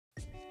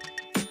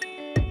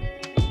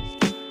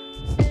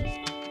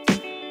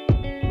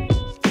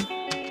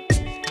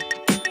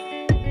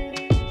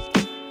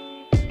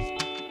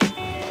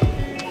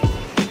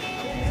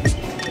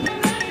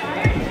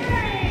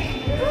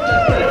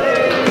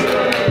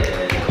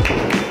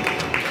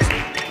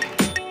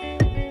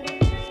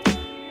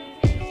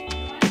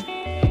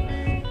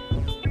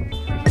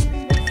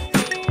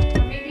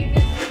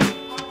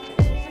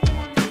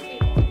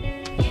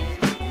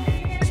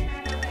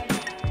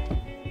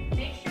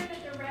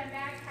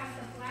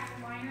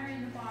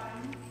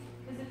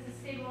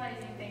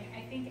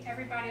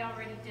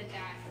already did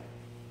that.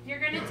 You're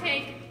going to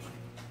take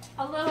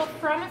a little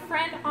from a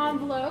friend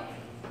envelope.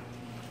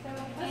 So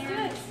let's do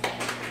it.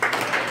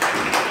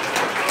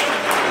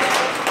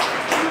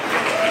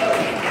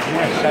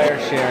 Shire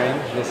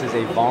Sharing. This is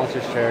a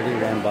volunteer charity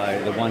ran by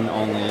the one and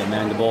only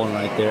Amanda Bolin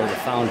right there, the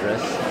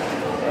foundress.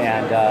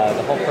 And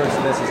the whole purpose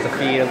of this is to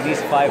feed at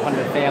least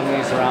 500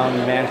 families around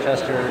the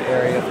Manchester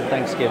area for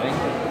Thanksgiving.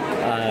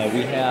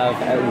 We have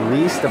at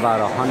least about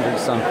 100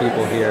 some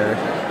people here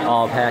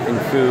all packing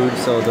food.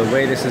 So the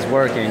way this is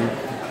working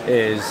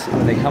is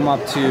when they come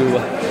up to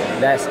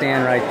that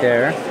stand right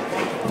there,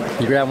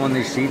 you grab one of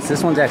these sheets.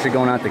 This one's actually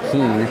going out to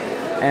Keene.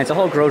 And it's a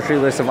whole grocery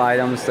list of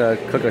items to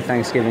cook a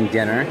Thanksgiving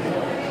dinner.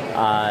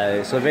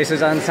 So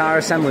basically it's on our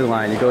assembly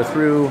line. You go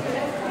through,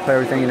 put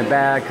everything in the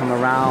bag, come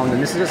around,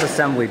 and this is just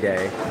assembly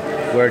day,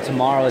 where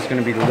tomorrow is going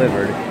to be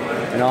delivered.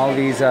 And all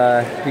these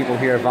people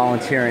here are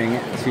volunteering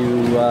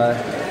to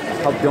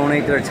help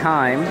donate their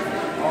time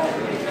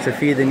to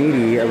feed the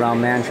needy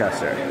around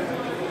Manchester.